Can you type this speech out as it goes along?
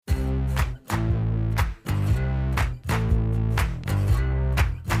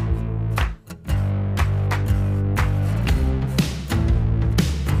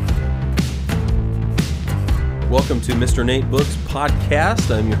welcome to Mr. Nate Books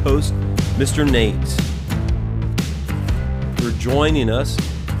Podcast. I'm your host, Mr. Nate. You're joining us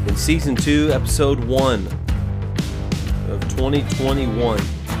in Season 2, Episode 1 of 2021,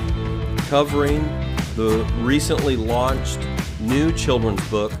 covering the recently launched new children's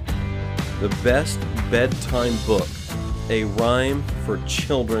book, The Best Bedtime Book, a rhyme for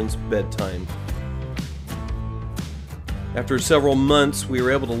children's bedtime. After several months, we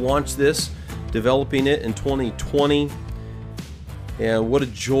were able to launch this, developing it in 2020. And what a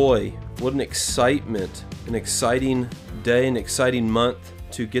joy, what an excitement, an exciting day, an exciting month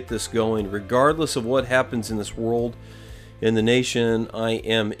to get this going, regardless of what happens in this world, in the nation I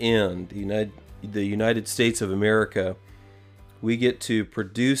am in, the United States of America. We get to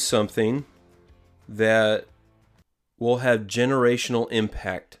produce something that will have generational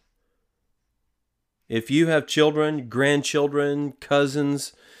impact. If you have children, grandchildren,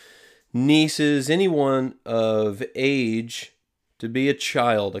 cousins, nieces, anyone of age to be a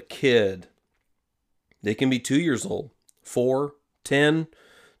child, a kid, they can be 2 years old, 4, 10,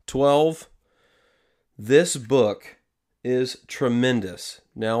 12. This book is tremendous.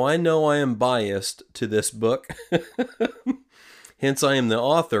 Now, I know I am biased to this book, hence I am the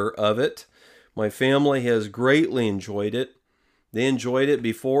author of it. My family has greatly enjoyed it. They enjoyed it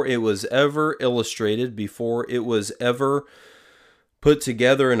before it was ever illustrated, before it was ever put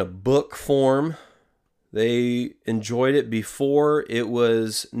together in a book form. They enjoyed it before it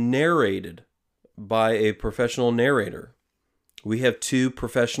was narrated by a professional narrator. We have 2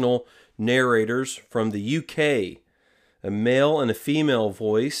 professional narrators from the UK, a male and a female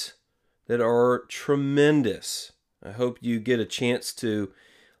voice, that are tremendous. I hope you get a chance to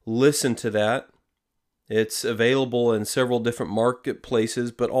listen to that. It's available in several different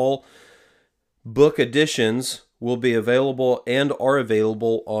marketplaces, but all book editions will be available and are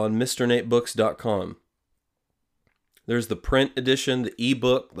available on MrNateBooks.com. There's the print edition, the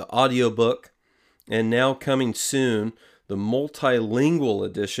ebook, the audiobook, and now coming soon, the multilingual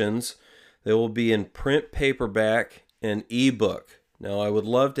editions. They will be in print paperback and ebook. Now, I would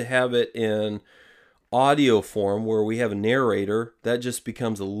love to have it in audio form where we have a narrator. That just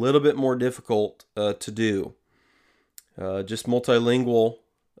becomes a little bit more difficult to do. Just multilingual,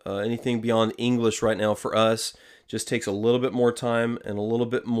 anything beyond English right now for us just takes a little bit more time and a little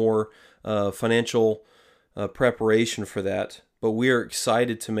bit more financial preparation for that. But we are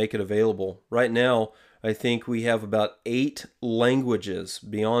excited to make it available. Right now, I think we have about 8 languages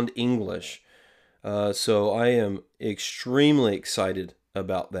beyond English. So I am extremely excited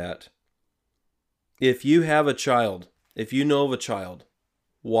about that. If you have a child, if you know of a child,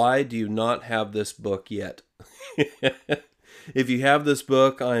 why do you not have this book yet? If you have this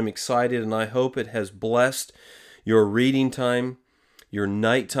book, I am excited, and I hope it has blessed your reading time, your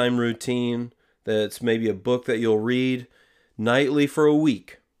nighttime routine, that it's maybe a book that you'll read nightly for a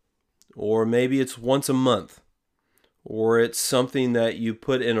week, or maybe it's once a month, or it's something that you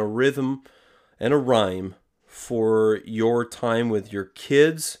put in a rhythm and a rhyme for your time with your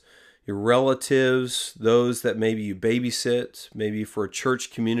kids, your relatives, those that maybe you babysit, maybe for a church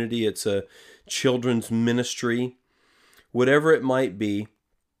community, it's a children's ministry. Whatever it might be,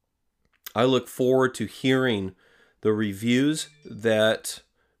 I look forward to hearing the reviews that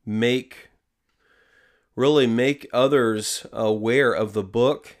really make others aware of the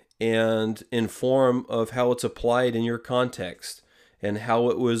book and inform of how it's applied in your context and how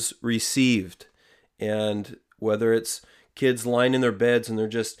it was received. And whether it's kids lying in their beds and they're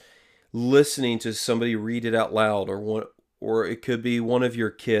just listening to somebody read it out loud, or it could be one of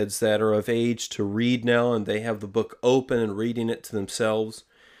your kids that are of age to read now and they have the book open and reading it to themselves.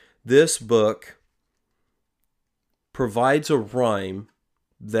 This book provides a rhyme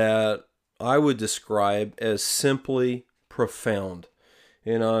that I would describe as simply profound.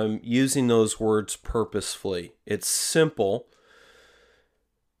 And I'm using those words purposefully. It's simple,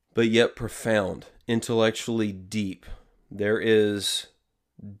 but yet profound, intellectually deep. There is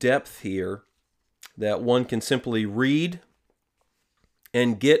depth here that one can simply read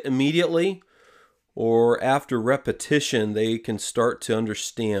and get immediately, or after repetition, they can start to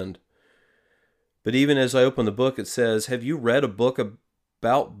understand. But even as I open the book, it says, have you read a book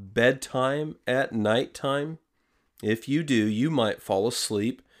about bedtime at nighttime? If you do, you might fall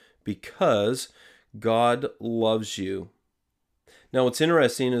asleep because God loves you. Now, what's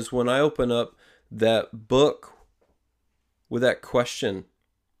interesting is when I open up that book with that question,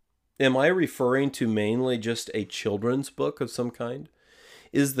 am I referring to mainly just a children's book of some kind?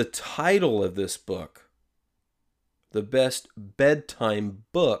 Is the title of this book, The Best Bedtime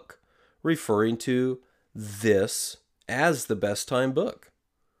Book, referring to this as the best time book?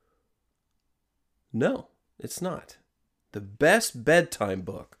 No, It's not. The best bedtime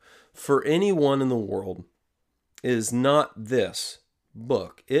book for anyone in the world is not this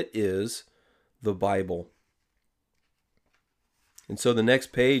book. It is the Bible. And so the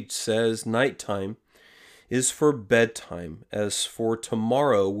next page says, nighttime is for bedtime, as for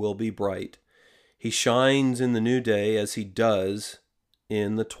tomorrow will be bright. He shines in the new day as he does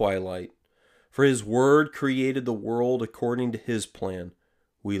in the twilight. For his word created the world according to his plan.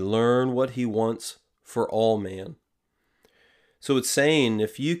 We learn what he wants for all man. So it's saying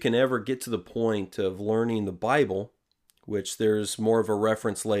if you can ever get to the point of learning the Bible, which there's more of a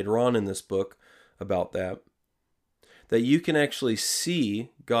reference later on in this book about that you can actually see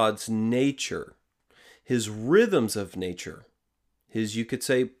God's nature, his rhythms of nature, his, you could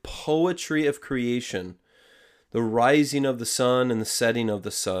say, poetry of creation, the rising of the sun and the setting of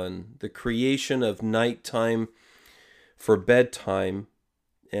the sun, the creation of nighttime for bedtime,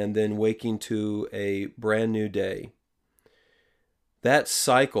 and then waking to a brand new day. That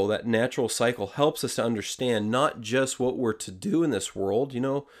cycle, that natural cycle, helps us to understand not just what we're to do in this world,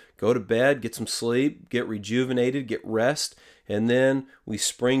 go to bed, get some sleep, get rejuvenated, get rest, and then we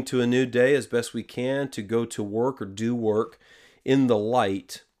spring to a new day as best we can to go to work or do work in the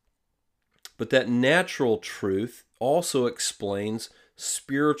light. But that natural truth also explains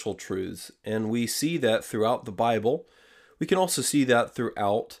spiritual truths, and we see that throughout the Bible. We can also see that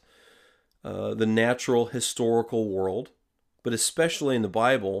throughout the natural historical world. But especially in the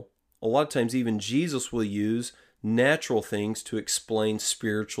Bible, a lot of times even Jesus will use natural things to explain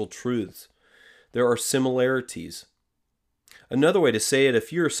spiritual truths. There are similarities. Another way to say it,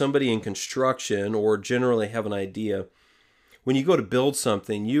 if you're somebody in construction or generally have an idea, when you go to build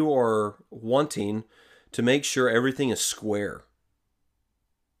something, you are wanting to make sure everything is square.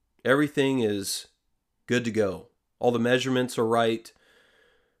 Everything is good to go. All the measurements are right.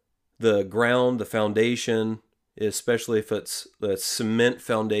 The ground, the foundation, especially if it's the cement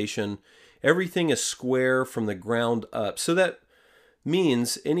foundation, everything is square from the ground up. So that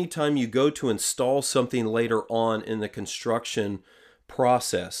means anytime you go to install something later on in the construction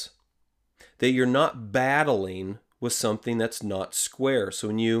process, that you're not battling with something that's not square. So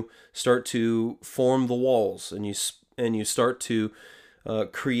when you start to form the walls and you start to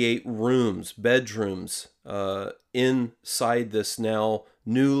create rooms, bedrooms inside this now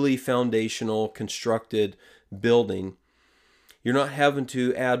newly foundational constructed building, you're not having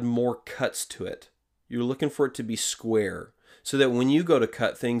to add more cuts to it. You're looking for it to be square so that when you go to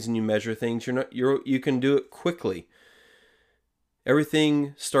cut things and you measure things, you can do it quickly.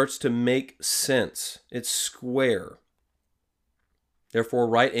 Everything starts to make sense. It's square. Therefore,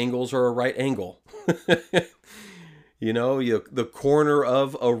 right angles are a right angle. The corner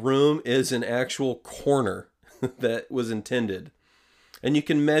of a room is an actual corner that was intended. And you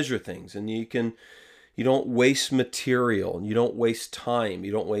can measure things, and you don't waste material, and you don't waste time.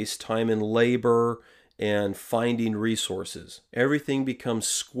 You don't waste time in labor and finding resources. Everything becomes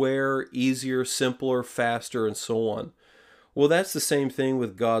square, easier, simpler, faster, and so on. Well, that's the same thing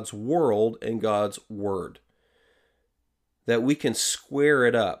with God's world and God's word. That we can square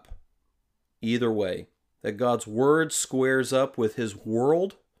it up either way. That God's word squares up with his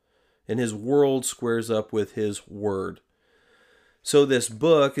world, and his world squares up with his word. So this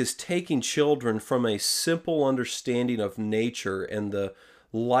book is taking children from a simple understanding of nature and the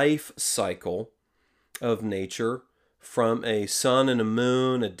life cycle of nature, from a sun and a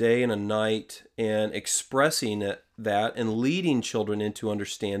moon, a day and a night, and expressing that and leading children into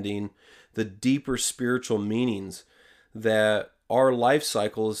understanding the deeper spiritual meanings that our life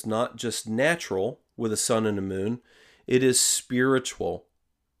cycle is not just natural with a sun and a moon, it is spiritual.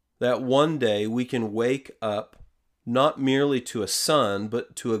 That one day we can wake up not merely to a sun,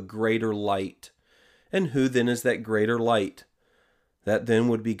 but to a greater light. And who then is that greater light? That then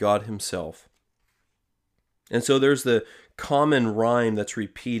would be God himself. And so there's the common rhyme that's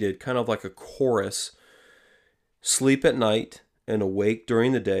repeated, kind of like a chorus. Sleep at night and awake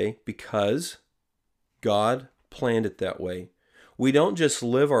during the day, because God planned it that way. We don't just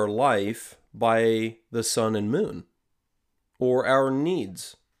live our life by the sun and moon, or our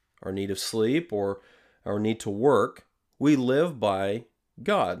needs, our need of sleep, or our need to work. We live by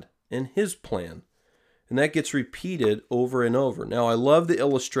God and his plan. And that gets repeated over and over. Now, I love the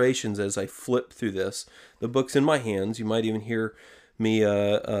illustrations as I flip through this. The book's in my hands. You might even hear me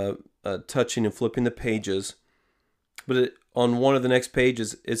touching and flipping the pages. But on one of the next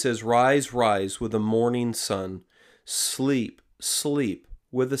pages, it says, "Rise, rise with the morning sun. Sleep, sleep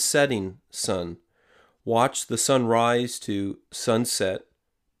with the setting sun. Watch the sun rise to sunset,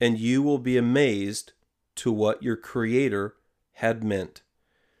 and you will be amazed to what your Creator had meant."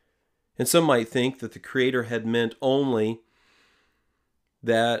 And some might think that the Creator had meant only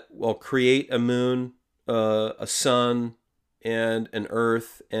that, well, create a moon, a sun, and an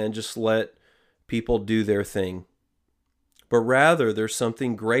earth, and just let people do their thing. But rather, there's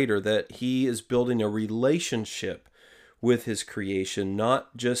something greater, that He is building a relationship with His creation,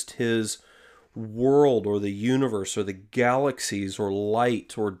 not just His world or the universe or the galaxies or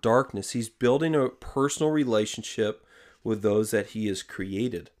light or darkness. He's building a personal relationship with those that He has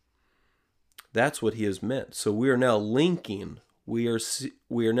created. That's what He has meant. So we are now linking. We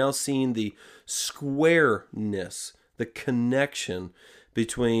are now seeing the squareness, the connection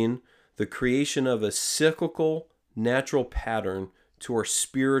between the creation of a cyclical natural pattern to our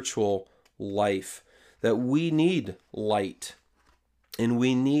spiritual life. That we need light and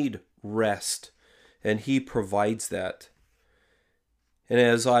we need rest, and He provides that. And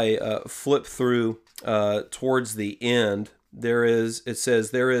as I flip through towards the end, it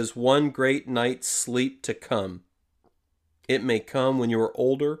says, there is one great night's sleep to come. It may come when you are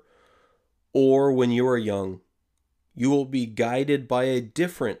older or when you are young. You will be guided by a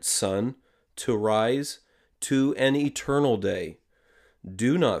different sun to rise to an eternal day.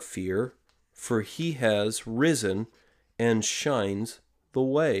 Do not fear, for He has risen and shines the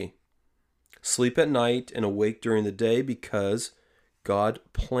way. Sleep at night and awake during the day, because God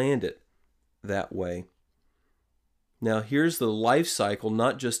planned it that way. Now here's the life cycle,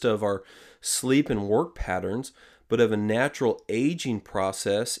 not just of our sleep and work patterns, but of a natural aging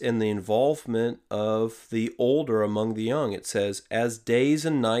process and the involvement of the older among the young. It says, as days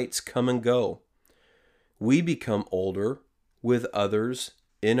and nights come and go, we become older with others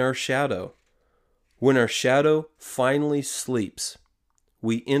in our shadow. When our shadow finally sleeps,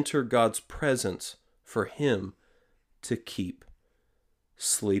 we enter God's presence for Him to keep.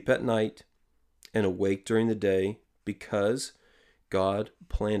 Sleep at night and awake during the day, because God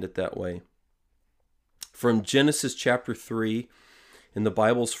planned it that way. From Genesis chapter 3, in the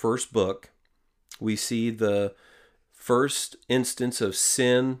Bible's first book, we see the first instance of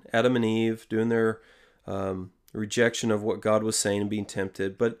sin, Adam and Eve doing their rejection of what God was saying and being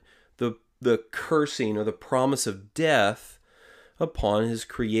tempted, but the cursing or the promise of death upon His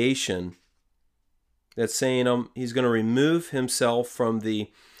creation. That's saying He's going to remove Himself from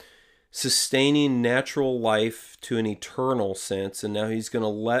the sustaining natural life to an eternal sense, and now He's going to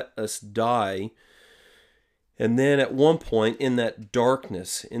let us die. And then at one point in that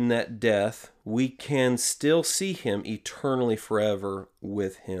darkness, in that death, we can still see Him eternally forever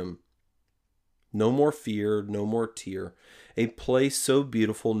with Him. No more fear, no more tear. A place so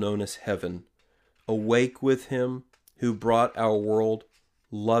beautiful known as heaven. Awake with Him who brought our world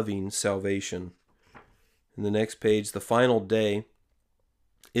loving salvation. In the next page, the final day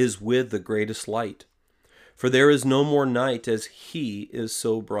is with the greatest light. For there is no more night, as He is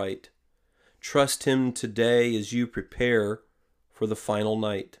so bright. Trust Him today as you prepare for the final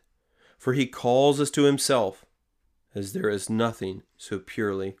night. For He calls us to Himself, as there is nothing so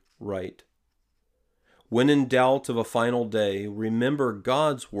purely right. When in doubt of a final day, remember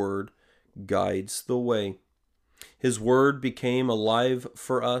God's word guides the way. His word became alive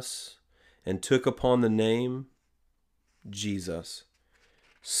for us and took upon the name Jesus.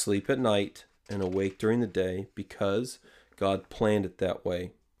 Sleep at night and awake during the day, because God planned it that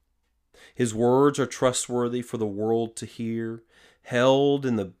way. His words are trustworthy for the world to hear, held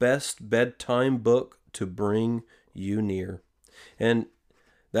in the best bedtime book to bring you near. And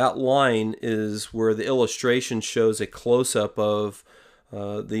that line is where the illustration shows a close-up of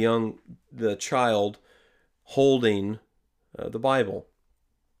the child holding the Bible.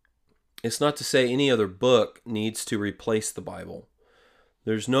 It's not to say any other book needs to replace the Bible.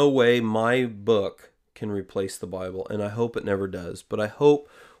 There's no way my book can replace the Bible, and I hope it never does. But I hope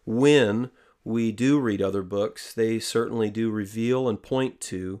when we do read other books, they certainly do reveal and point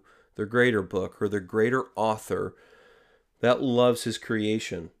to the greater book or the greater author that loves his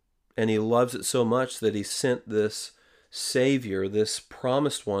creation. And he loves it so much that he sent this Savior, this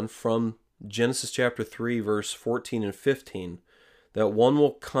promised one, from Genesis chapter 3, verse 14 and 15, that one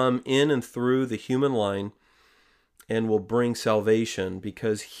will come in and through the human line and will bring salvation,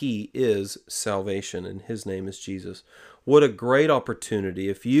 because He is salvation, and His name is Jesus. What a great opportunity.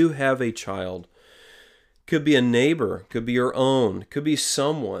 If you have a child, could be a neighbor, could be your own, could be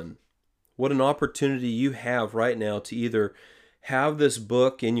someone. What an opportunity you have right now to either have this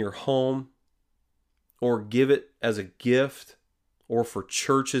book in your home, or give it as a gift, or for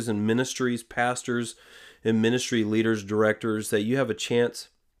churches and ministries, pastors and ministry leaders, directors, that you have a chance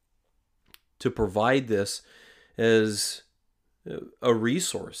to provide this as a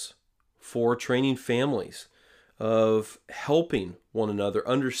resource for training families, of helping one another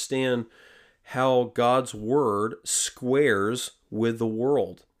understand how God's Word squares with the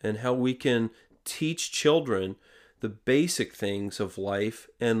world, and how we can teach children the basic things of life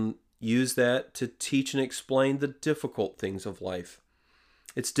and use that to teach and explain the difficult things of life.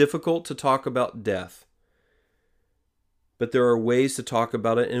 It's difficult to talk about death, but there are ways to talk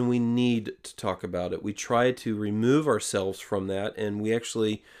about it, and we need to talk about it. We try to remove ourselves from that, and we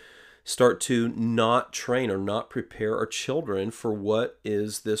actually start to not train or not prepare our children for what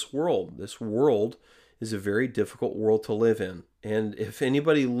is this world. This world is a very difficult world to live in. And if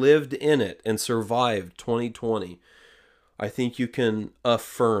anybody lived in it and survived 2020, I think you can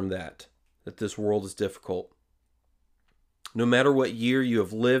affirm that this world is difficult. No matter what year you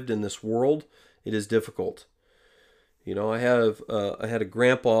have lived in this world, it is difficult. You know, I had a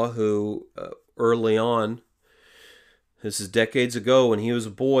grandpa who early on, this is decades ago when he was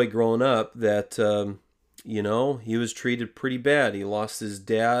a boy growing up, that, he was treated pretty bad. He lost his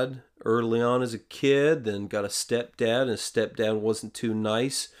dad early on as a kid, then got a stepdad, and his stepdad wasn't too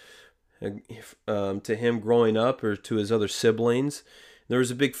nice to him growing up or to his other siblings. There was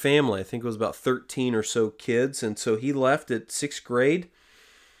a big family. I think it was about 13 or so kids, and so he left at 6th grade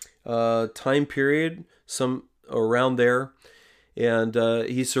time period, some around there, and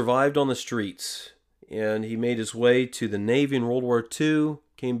he survived on the streets. And he made his way to the Navy in World War II,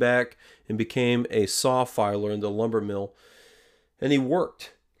 came back and became a saw filer in the lumber mill. And he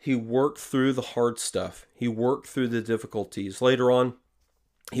worked. He worked through the hard stuff. He worked through the difficulties. Later on,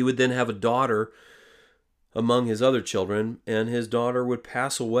 he would then have a daughter among his other children, and his daughter would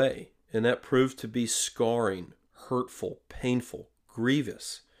pass away. And that proved to be scarring, hurtful, painful,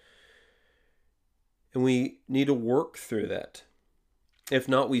 grievous. And we need to work through that. If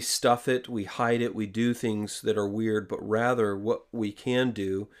not, we stuff it, we hide it, we do things that are weird, but rather what we can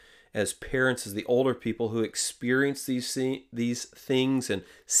do as parents, as the older people who experience these things and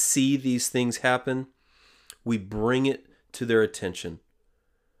see these things happen, we bring it to their attention.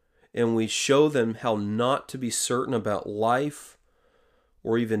 And we show them how not to be certain about life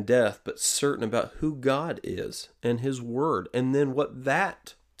or even death, but certain about who God is and His Word, and then what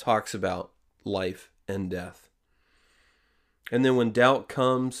that talks about life and death. And then when doubt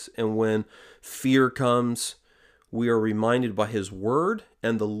comes and when fear comes, we are reminded by His Word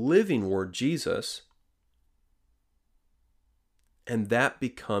and the living Word, Jesus, and that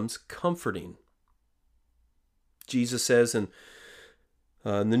becomes comforting. Jesus says in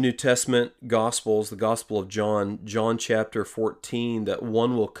the New Testament Gospels, the Gospel of John, John chapter 14, that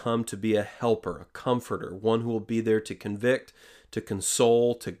one will come to be a helper, a comforter, one who will be there to convict, to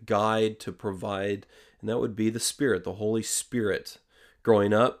console, to guide, to provide. And that would be the Spirit, the Holy Spirit.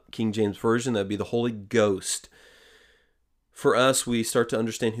 Growing up, King James Version, that would be the Holy Ghost. For us, we start to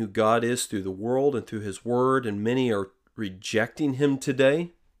understand who God is through the world and through His Word, and many are rejecting Him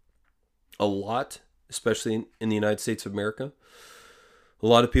today. A lot, especially in the United States of America. A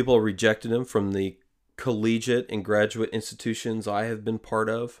lot of people have rejected Him from the collegiate and graduate institutions I have been part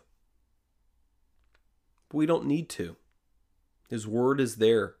of. But we don't need to. His Word is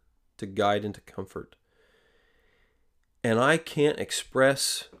there to guide and to comfort. And I can't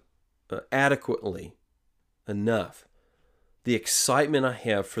express adequately enough the excitement I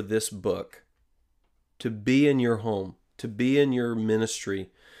have for this book, to be in your home, to be in your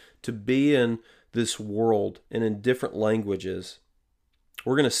ministry, to be in this world and in different languages.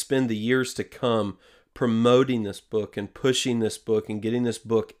 We're going to spend the years to come promoting this book and pushing this book and getting this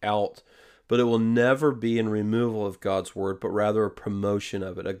book out, but it will never be in removal of God's Word, but rather a promotion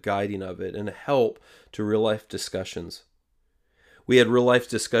of it, a guiding of it, and a help to real-life discussions. We had real-life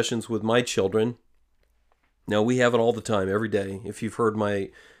discussions with my children. Now, we have it all the time, every day. If you've heard my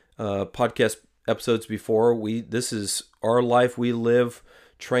podcast episodes before, this is our life. We live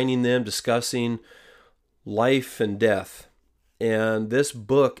training them, discussing life and death. And this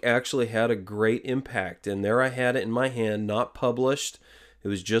book actually had a great impact. And there I had it in my hand, not published. It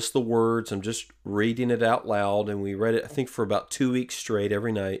was just the words. I'm just reading it out loud. And we read it, I think, for about 2 weeks straight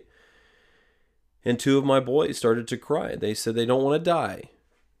every night. And 2 of my boys started to cry. They said they don't want to die.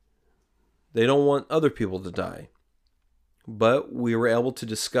 They don't want other people to die. But we were able to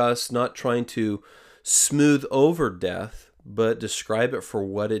discuss, not trying to smooth over death, but describe it for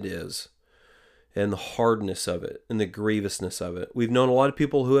what it is, and the hardness of it, and the grievousness of it. We've known a lot of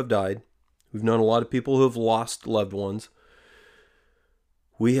people who have died. We've known a lot of people who have lost loved ones.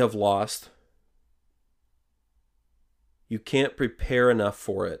 We have lost. You can't prepare enough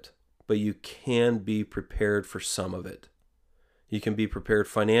for it, but you can be prepared for some of it. You can be prepared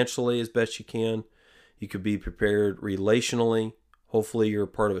financially as best you can. You could be prepared relationally. Hopefully you're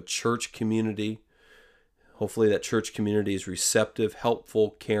part of a church community. Hopefully that church community is receptive,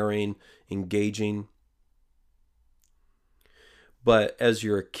 helpful, caring, engaging. But as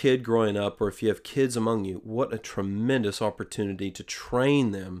you're a kid growing up, or if you have kids among you, what a tremendous opportunity to train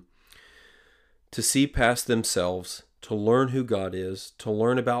them to see past themselves, to learn who God is, to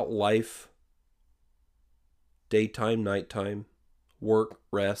learn about life, daytime, nighttime, work,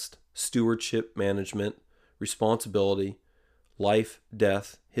 rest, stewardship, management, responsibility, life,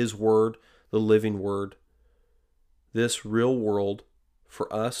 death, His Word, the living Word. This real world,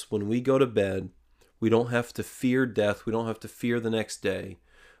 for us, when we go to bed, we don't have to fear death. We don't have to fear the next day.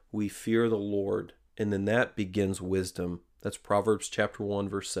 We fear the Lord. And then that begins wisdom. That's Proverbs chapter 1,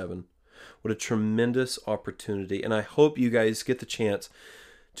 verse 7. What a tremendous opportunity. And I hope you guys get the chance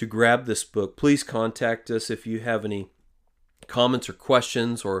to grab this book. Please contact us if you have any comments or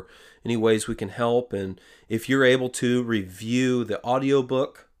questions or any ways we can help. And if you're able to review the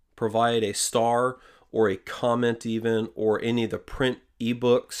audiobook, provide a star or a comment even, or any of the print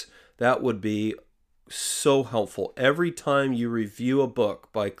ebooks, that would be so helpful. Every time you review a book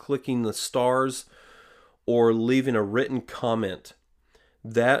by clicking the stars or leaving a written comment,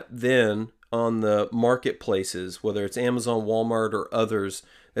 that then on the marketplaces, whether it's Amazon, Walmart, or others,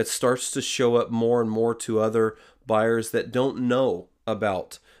 that starts to show up more and more to other buyers that don't know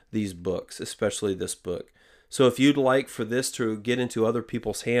about these books, especially this book. So if you'd like for this to get into other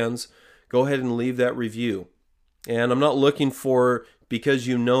people's hands, go ahead and leave that review. And I'm not looking for, because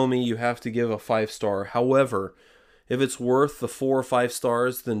you know me, you have to give a 5-star. However, if it's worth the 4 or 5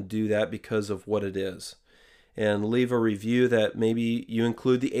 stars, then do that because of what it is. And leave a review that maybe you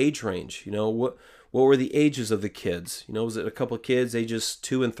include the age range. You know, what were the ages of the kids? You know, was it a couple of kids, ages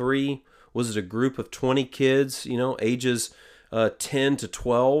 2 and 3? Was it a group of 20 kids, you know, ages 10 to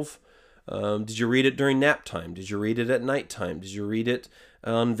 12? Did you read it during nap time? Did you read it at nighttime? Did you read it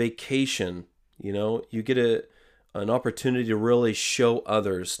on vacation? You know, you get an opportunity to really show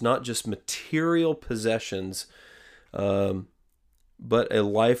others, not just material possessions, but a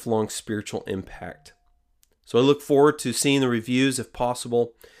lifelong spiritual impact. So I look forward to seeing the reviews if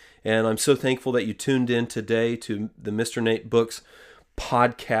possible. And I'm so thankful that you tuned in today to the Mr. Nate Books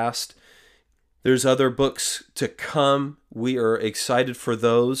podcast. There's other books to come. We are excited for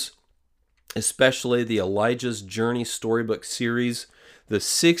those, especially the Elijah's Journey storybook series, the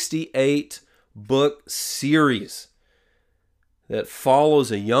 68-book series that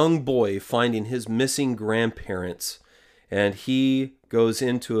follows a young boy finding his missing grandparents, and he goes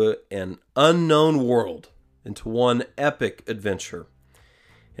into an unknown world, into one epic adventure.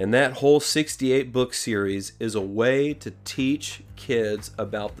 And that whole 68-book series is a way to teach kids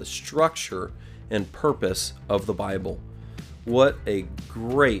about the structure and purpose of the Bible. What a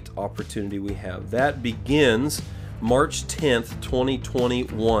great opportunity we have. That begins March 10th,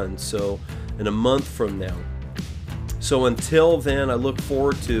 2021, so in a month from now. So until then, I look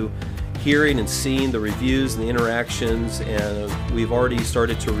forward to hearing and seeing the reviews and the interactions, and we've already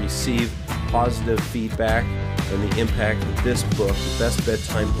started to receive positive feedback and the impact that this book, the Best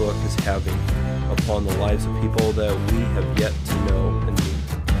Bedtime Book, is having upon the lives of people that we have yet to know and meet.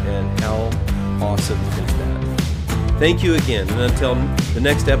 And how awesome is that? Thank you again, and until the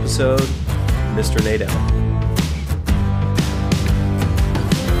next episode, Mr. Nate out.